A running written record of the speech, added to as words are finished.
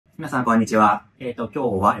皆さん、こんにちは。今日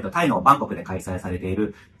は、タイのバンコクで開催されてい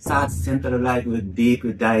る SaaS セントラルライブディー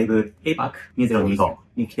プダイブ APAC 2025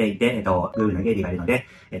に来ていて、Google のゲイリーがいるので、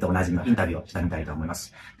おなじみのインタビューをしたみたいと思いま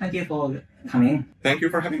す。Thank you for coming. Thank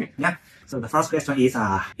you for having me. Yeah. So the first question is,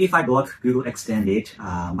 if I block Google Extended,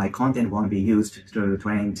 my content won't be used to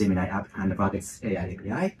train Gemini app and practice AI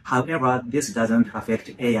API. However, this doesn't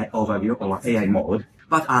affect AI Overview or AI Mode.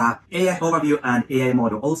 But AI Overview and AI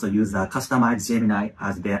Mode also use a customized Gemini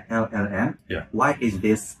as their LLM. Yeah. Why is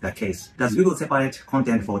this the case? Does Google separate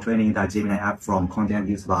content for training the Gemini app from content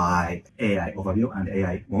used by AI Overview and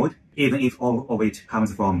AI Mode, even if all of it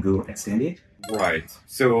comes from Google Extended? Right.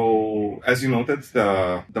 So, as you noted,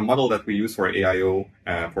 the model that we use for AIO,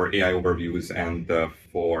 for AI overviews and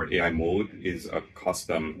for AI mode is a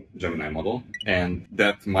custom Gemini model. And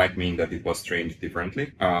that might mean that it was trained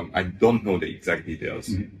differently. I don't know the exact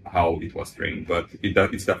details how it was trained, but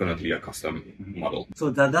it's definitely a custom model.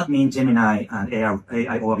 So does that mean Gemini and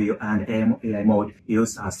AI overview and AI mode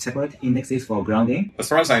use separate indexes for grounding? As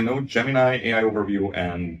far as I know, Gemini, AI overview,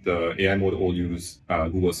 and AI mode all use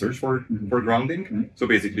Google search for grounding. So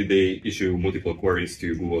basically, they issue multiple queries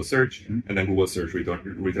to Google search, and then Google search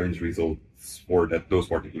returns results for those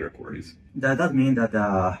particular queries. Does that mean that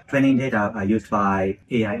the training data are used by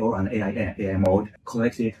AIO and AI mode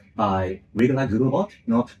collected by regular Google bot,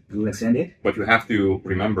 not Google Extended? But you have to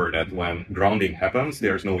remember that when grounding happens,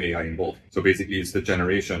 there's no AI involved. So basically, it's the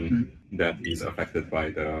generation that is affected by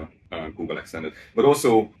the Google Extended. But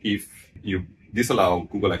also, if you disallow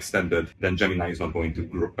Google Extended, then Gemini is not going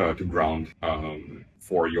to ground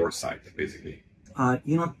for your site, basically.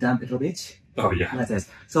 You know Dan Petrovich? Oh, yeah. Yes.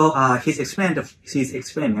 So his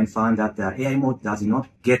experiment found that the AI mode does not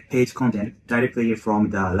get page content directly from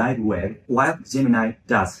the live web, while Gemini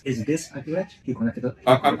does. Is this accurate? He connected.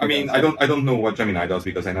 I mean, I don't know what Gemini does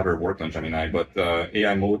because I never worked on Gemini, but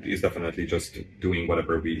AI mode is definitely just doing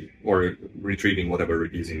whatever or retrieving whatever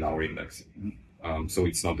is in our index. So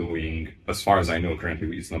it's not doing, as far as I know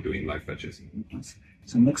currently, it's not doing live fetches.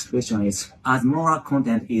 So next question is, as more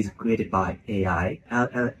content is created by AI,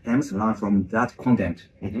 LLMs learn from that content.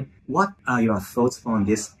 What are your thoughts on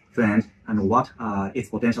this trend and what are its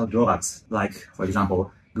potential drawbacks? Like, for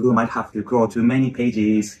example, Google might have to crawl too many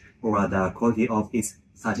pages or the quality of its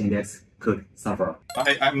search index could suffer.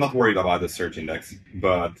 I'm not worried about the search index,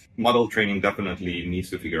 but model training definitely needs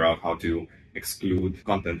to figure out how to exclude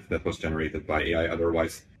content that was generated by AI.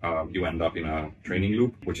 Otherwise, you end up in a training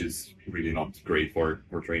loop, which is really not great for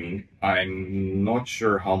training. I'm not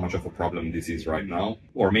sure how much of a problem this is right now,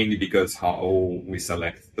 or mainly because how we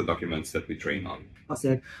select the documents that we train on. I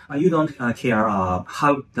said, you don't care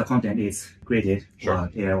how the content is created by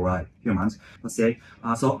AI or humans. Let's say,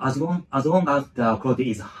 so as long as the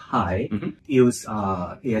quality is high, use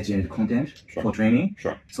AI-generated content for training.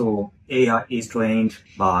 So AI is trained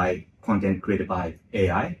by content created by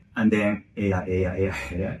AI, and then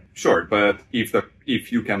AI. Sure, but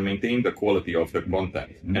if you can maintain the quality of the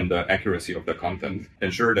content and the accuracy of the content,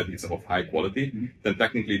 ensure that it's of high quality, then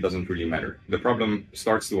technically it doesn't really matter. The problem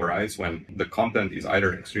starts to arise when the content is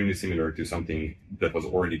either extremely similar to something that was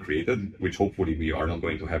already created, which hopefully we are not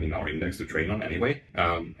going to have in our index to train on anyway.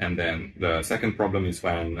 And then the second problem is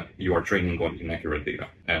when you are training on inaccurate data.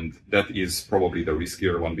 And that is probably the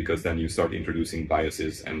riskier one because then you start introducing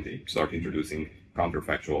biases and you start introducing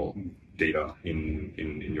counterfactual data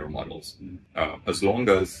in your models. As long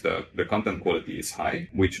as the content quality is high,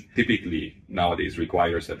 which typically nowadays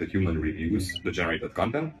requires that the human reviews the generated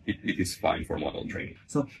content, it is fine for model training.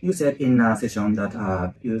 So you said in a session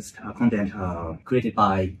that used content created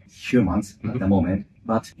by humans at the moment,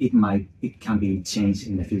 but it can be changed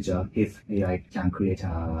in the future if AI can create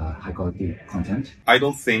high quality content. I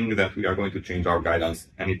don't think that we are going to change our guidance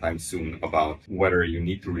anytime soon about whether you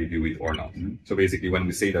need to review it or not. So basically when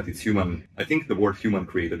we say that it's human, I think the word human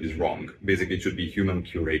created is wrong. Basically it should be human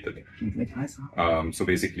curated. So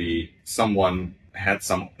basically someone had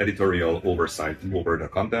some editorial oversight over the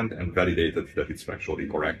content and validated that it's factually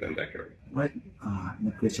correct and accurate. Right.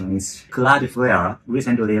 The question is, Cloudflare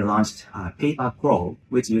recently launched PayPal,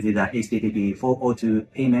 which uses the HTTP 402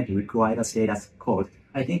 payment required status code,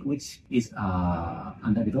 I think, which is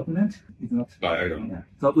under development. It's not. I don't know. Yeah.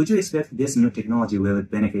 So would you expect this new technology will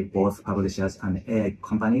benefit both publishers and AI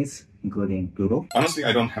companies, including Google? Honestly,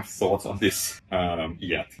 I don't have thoughts on this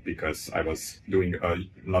yet because I was doing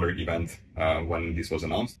another event when this was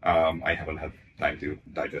announced. I haven't had time to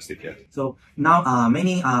digest it yet. So now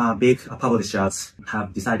many big publishers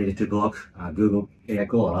have decided to block Google AI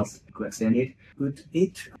crawlers to extend it. Could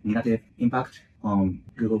it negative impact on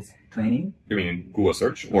Google's training? You mean Google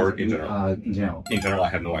search or in general? In general. In general, I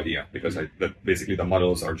have no idea because basically the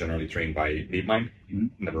models are generally trained by DeepMind.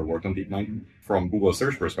 Never worked on DeepMind. From Google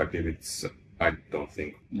search perspective, I don't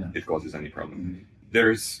think it causes any problem.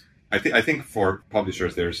 I think for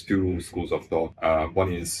publishers, there's two schools of thought.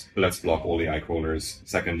 One is let's block all AI crawlers.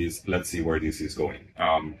 Second is let's see where this is going.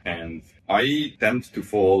 And I tend to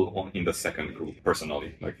fall in the second group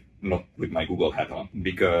personally, like not with my Google hat on,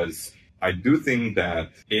 because I do think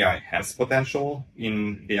that AI has potential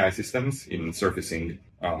in AI systems in surfacing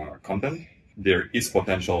content. There is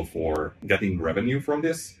potential for getting revenue from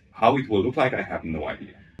this. How it will look like, I have no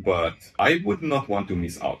idea. But I would not want to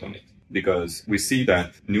miss out on it, because we see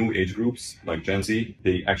that new age groups like Gen Z,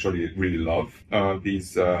 they actually really love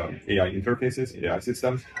these AI interfaces, AI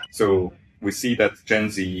systems. So we see that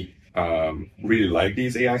Gen Z really like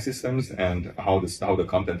these AI systems and how the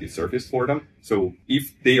content is surfaced for them. So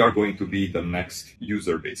if they are going to be the next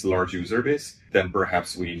user base, large user base, then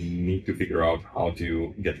perhaps we need to figure out how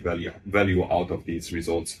to get value out of these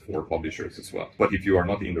results for publishers as well. But if you are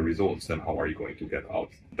not in the results, then how are you going to get out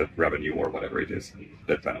that revenue or whatever it is,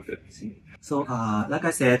 that benefit? So, like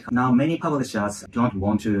I said, now many publishers don't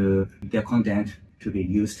want their content to be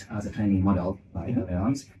used as a training model by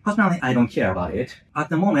LLMs. Personally, I don't care about it. At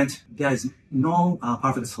the moment, there is no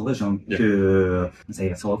perfect solution to,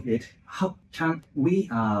 say, solve it. How can we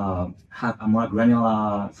have a more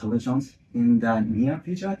granular solutions in the near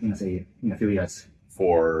future, in a few years?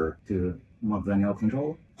 To more granular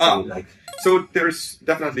control? So there's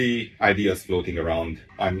definitely ideas floating around.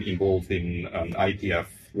 I'm involved in an ITF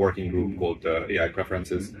working group called AI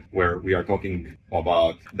Preferences, where we are talking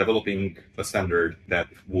about developing a standard that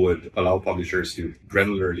would allow publishers to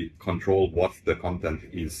granularly control what the content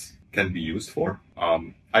can be used for.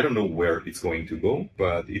 I don't know where it's going to go,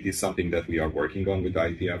 but it is something that we are working on with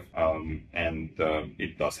ITF, and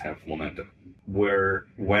it does have momentum.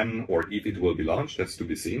 When, or if it will be launched, that's to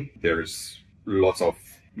be seen. There's lots of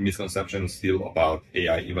misconceptions still about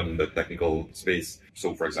AI, even in the technical space.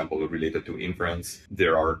 So, for example, related to inference,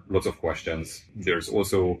 there are lots of questions. There's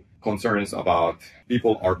also concerns about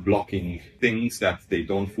people are blocking things that they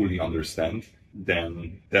don't fully understand.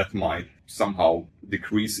 Then that might somehow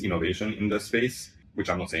decrease innovation in the space, which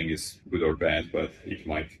I'm not saying is good or bad, but it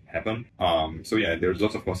might happen. So yeah, there's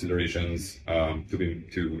lots of considerations to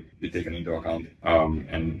be taken into account,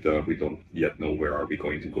 and we don't yet know where are we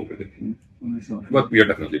going to go with it. But we are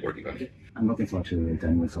definitely working on it. I'm looking forward to the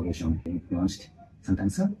new solution being launched sometime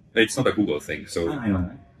soon. It's not a Google thing, so I know.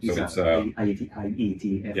 So it's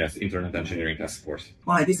IETF. Yes, Internet Engineering Task Force.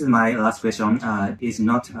 Well, this is my last question. It's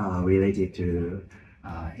not related to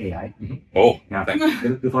AI. Oh, yeah, thanks.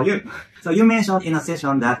 Good for you. So you mentioned in a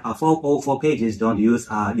session that 404 pages don't use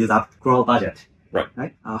up crawl budget.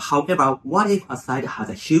 Right. However, what if a site has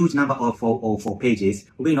a huge number of 404 pages?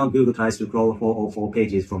 We know Google tries to crawl 404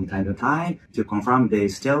 pages from time to time to confirm they're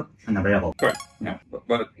still unavailable. Correct. Yeah.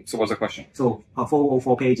 But so what's the question? So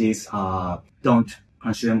 404 pages don't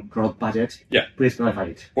consume crawl budget. Yeah. Please clarify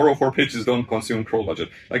it. 404 pages don't consume crawl budget.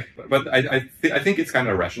 But I think it's kind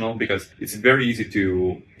of rational, because it's very easy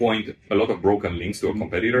to point a lot of broken links to a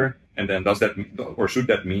competitor. And then should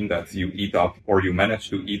that mean that you eat up, or you manage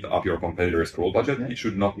to eat up your competitor's crawl budget? It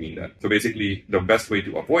should not mean that. So basically, the best way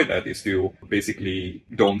to avoid that is to basically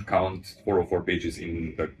don't count 404 pages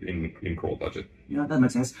in crawl budget. Yeah, that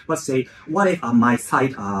makes sense. Let's say, what if my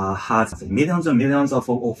site has millions and millions of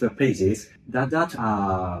 404 pages? Does that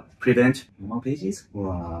prevent normal pages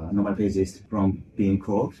or normal pages from being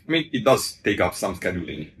crawled? I mean, it does take up some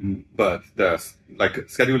scheduling, but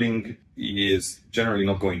scheduling is generally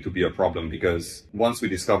not going to be a problem, because once we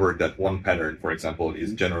discover that one pattern, for example,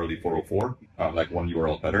 is generally 404, like one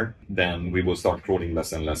URL pattern, then we will start crawling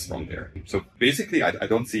less and less from there. So basically, I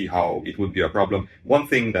don't see how it would be a problem. One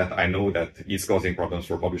thing that I know that is causing problems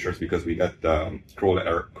for publishers, because we get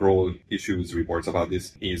crawl issues reports about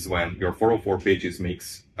this, is when your 404 pages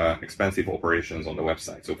makes expensive operations on the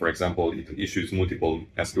website. So, for example, it issues multiple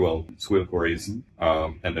SQL queries,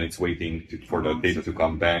 and then it's waiting for the data to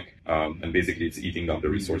come back, and basically it's eating up the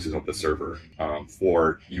resources of the server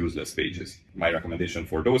for useless pages. My recommendation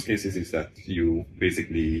for those cases is that you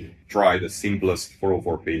basically try the simplest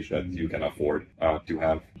 404 page that you can afford to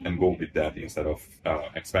have, and go with that instead of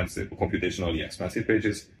computationally expensive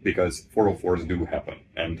pages, because 404s do happen.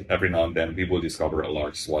 And every now and then we will discover a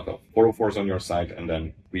large swath of 404s on your site, and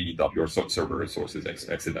then we eat up your server resources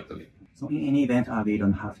accidentally. So in any event, we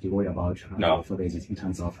don't have to worry about no. 404 pages in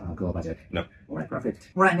terms of crawl budget. No. All right, perfect.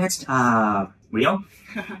 All right, next, real?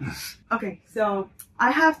 Okay, so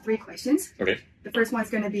I have 3 questions. Okay. The first one is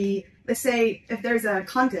going to be, let's say if there's a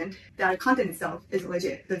content, that content itself is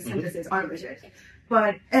legit, the sentences are legit.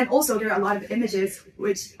 And also there are a lot of images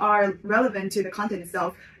which are relevant to the content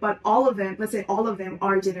itself, but all of them, let's say all of them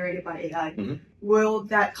are generated by AI. Will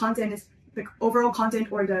that content, the overall content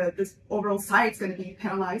or the overall site going to be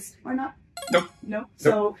penalized or not? Nope. No?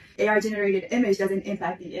 So AI generated image doesn't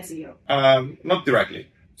impact the SEO? Not directly.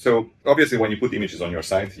 So obviously when you put images on your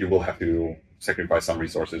site, you will have to sacrifice some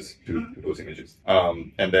resources to those images.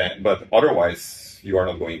 But otherwise, you are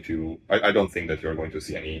not going to, I don't think that you're going to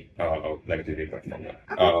see any negative impact from that.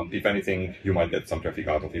 Okay. If anything, you might get some traffic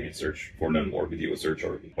out of image search for them or video search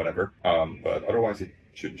or whatever. But otherwise, it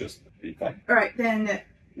should just be fine. All right, then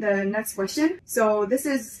the next question. So this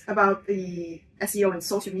is about the SEO and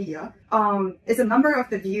social media. Is the number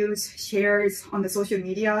of the views, shares on the social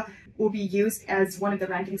media will be used as one of the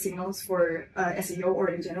ranking signals for SEO or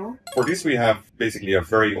in general? For this, we have basically a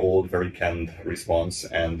very old, very canned response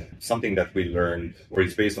and something that we learned, or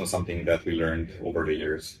it's based on something that we learned over the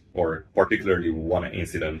years, or particularly one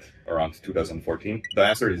incident around 2014. The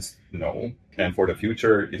answer is no. And for the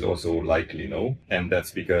future is also likely no. And that's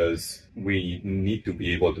because we need to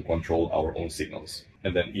be able to control our own signals.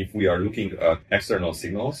 And then if we are looking at external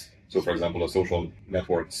signals, so for example, a social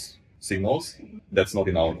network's signals, that's not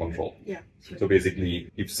in our control. Yeah, sure. So basically,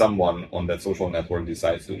 if someone on that social network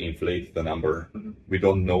decides to inflate the number, we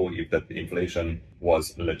don't know if that inflation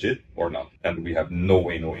was legit or not. And we have no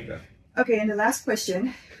way knowing that. Okay, and the last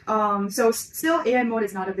question. So still AI mode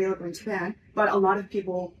is not available in Japan, but a lot of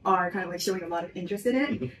people are kind of like showing a lot of interest in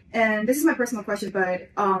it. And this is my personal question, but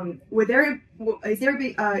is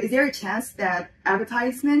there a chance that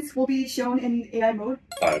advertisements will be shown in AI mode?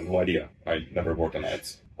 I have no idea. I never worked on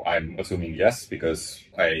ads. I'm assuming yes, because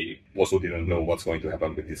I also didn't know what's going to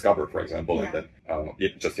happen with Discover, for example. Yeah. And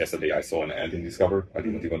that just yesterday I saw an ad in Discover. I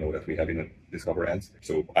didn't even know that we have in Discover ads.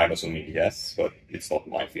 So I'm assuming yes, but it's not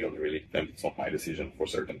my field really, and it's not my decision for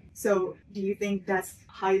certain. So do you think that's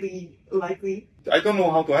highly likely? I don't know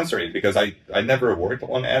how to answer it because I never worked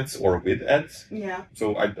on ads or with ads. Yeah.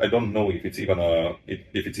 So I don't know if it's even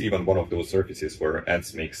if it's even one of those surfaces where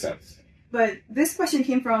ads make sense. But this question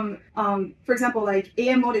came from, for example, like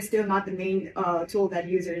AI mode is still not the main tool that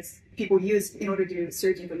people use in order to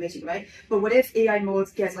search information, right? But what if AI mode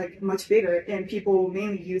gets like much bigger and people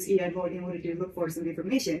mainly use AI mode in order to look for some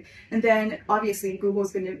information? And then obviously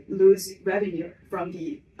Google's going to lose revenue from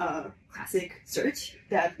the classic search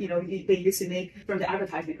that, they used to make from the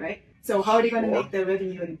advertisement, right? So how are they going to make the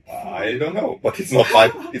revenue? I don't know, but it's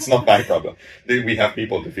not my problem. We have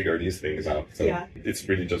people to figure these things out. So yeah. It's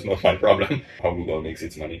really just not my problem how Google makes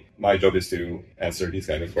its money. My job is to answer these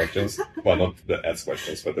kind of questions. Well, not the ads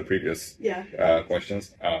questions, but the previous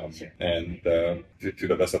questions. And to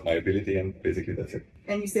the best of my ability, and basically that's it.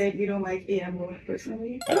 And you said you don't like AI more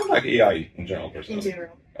personally? I don't like AI in general personally. In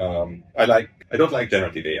general. I don't like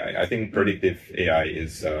generative AI. I think predictive AI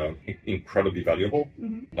is incredibly valuable.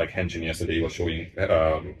 Like Henshin yesterday was showing,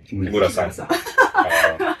 Mura-san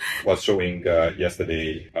was showing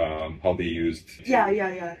yesterday how they used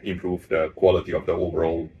to improve the quality of the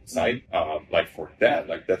overall site. Like for that,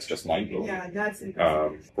 like that's just mind blowing. Yeah, that's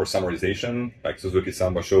impressive. For summarization, like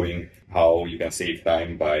Suzuki-san was showing how you can save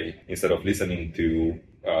time by, instead of listening to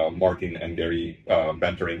Martin and Gary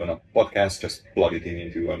bantering on a podcast, just plug it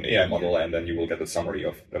into an AI model and then you will get a summary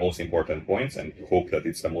of the most important points and hope that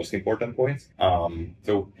it's the most important points.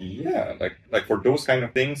 So yeah, like for those kind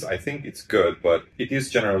of things, I think it's good, but it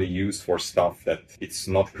is generally used for stuff that it's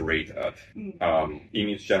not great at.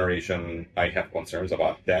 Image generation, I have concerns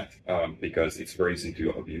about that because it's very easy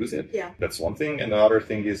to abuse it. Yeah. That's one thing. And the other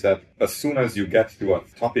thing is that as soon as you get to a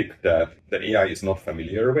topic that the AI is not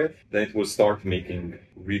familiar with, then it will start making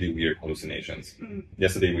really weird hallucinations.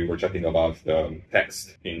 Yesterday we were chatting about the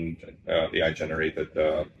text in AI-generated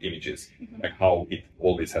images, like how it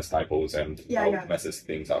always has typos and how it messes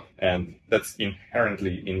things up. And that's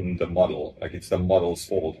inherently in the model. Like it's the model's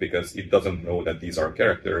fault because it doesn't know that these are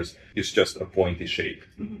characters. It's just a pointy shape.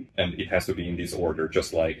 And it has to be in this order,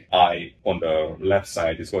 just like I on the left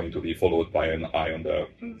side is going to be followed by an I on the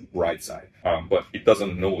right side. But it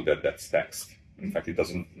doesn't know that that's text. In fact, it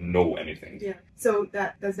doesn't know anything. Yeah. So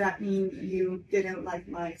does that mean you didn't like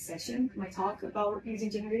my session, my talk about using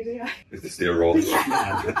generative AI? Is this their role? I'm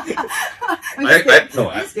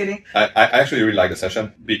just kidding. I actually really like the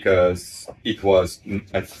session because it was,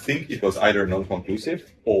 I think it was either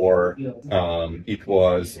non-conclusive or it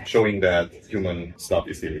was showing that human stuff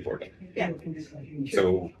is still important. Yeah.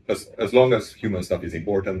 So as long as human stuff is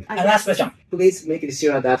important. And last question. Please make it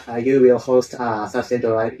sure that you will host Search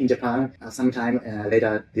Central Live in Japan sometime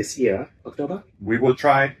later this year, October. We will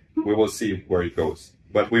try. We will see where it goes.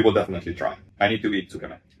 But we will definitely try. I need to eat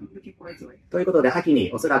tsukemen. Looking forward to it. ということで、秋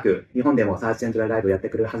におそらく日本でもサーチセントラルライブをやって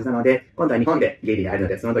くるはずなので、今度は日本でゲイリーに会えるの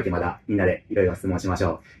で、その時まだみんなでいろいろ質問しまし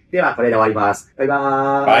ょう。では、これで終わります。バイ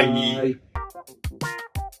バーイ。バイ。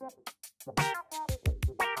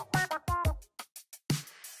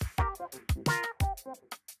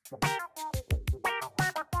Bye.